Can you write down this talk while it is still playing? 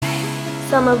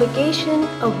Summer vacation,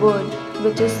 a word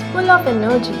which is full of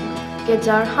energy. Kids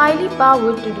are highly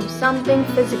powered to do something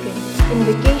physical. In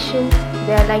vacation,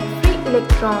 they are like free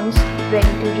electrons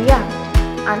ready to react.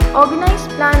 And organized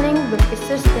planning will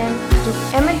assist them to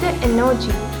emit their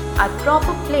energy at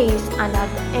proper place, and at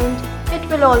the end, it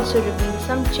will also reveal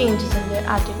some changes in their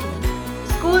attitude.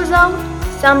 School's out,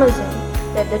 summer's in.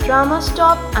 Let the drama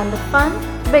stop and the fun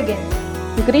begin.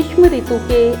 ग्रीष्म ऋतु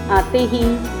के आते ही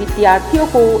विद्यार्थियों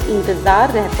को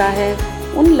इंतज़ार रहता है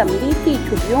उन लंबी सी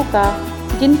छुट्टियों का,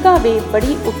 जिनका वे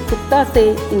बड़ी उत्सुकता से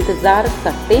इंतज़ार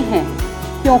करते हैं,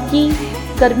 क्योंकि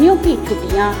गर्मियों की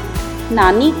छुट्टियां,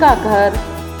 नानी का घर,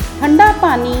 ठंडा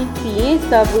पानी पिए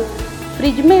सब,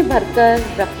 फ्रिज में भरकर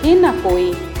रखे न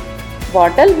कोई,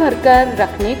 बॉटल भरकर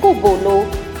रखने को बोलो,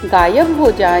 गायब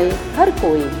हो जाए हर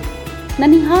कोई।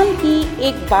 ननिहाल की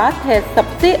एक बात है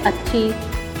सबसे अच्छी,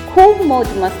 खूब मौज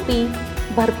मस्ती,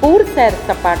 भरपूर सैर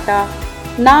सपाटा,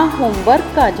 ना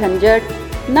होमवर्क का झंझट,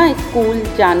 ना स्कूल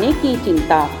जाने की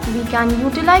चिंता। We can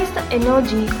utilize the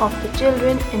energy of the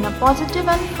children in a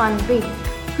positive and fun way.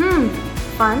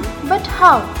 Fun, but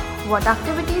how? What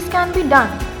activities can be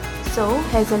done? So,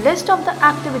 here's a list of the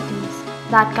activities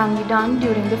that can be done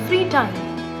during the free time.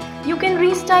 You can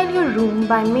restyle your room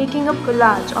by making a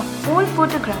collage of old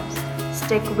photographs.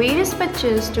 Stick various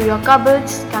pictures to your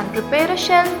cupboards, can prepare a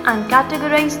shelf and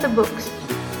categorize the books.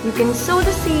 You can sow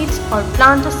the seeds or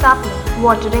plant a sapling.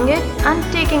 Watering it and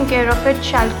taking care of it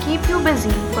shall keep you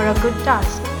busy for a good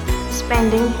task.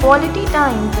 Spending quality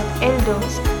time with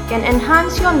elders can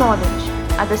enhance your knowledge.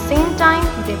 At the same time,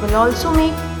 they will also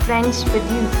make friends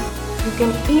with you. You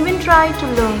can even try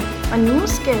to learn a new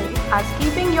skill, as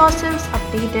keeping yourselves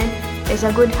updated is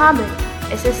a good habit.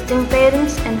 Assisting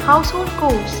parents in household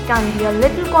chores can be a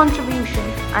little contribution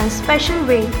and special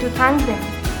way to thank them.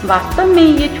 वास्तव में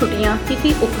ये छुट्टियाँ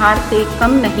किसी उपहार से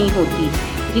कम नहीं होती,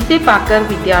 जिसे पाकर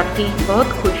विद्यार्थी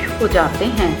बहुत खुश हो जाते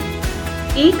हैं।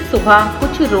 एक सुबह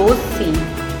कुछ रोज सी,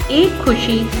 एक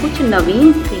खुशी कुछ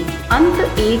नवीन सी,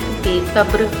 अंत एक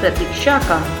बेसब्र प्रतीक्षा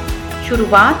का,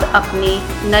 शुरुआत अपने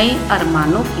नए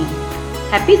अरमानों की।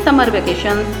 Happy summer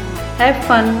vacation, have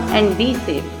fun and be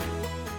safe.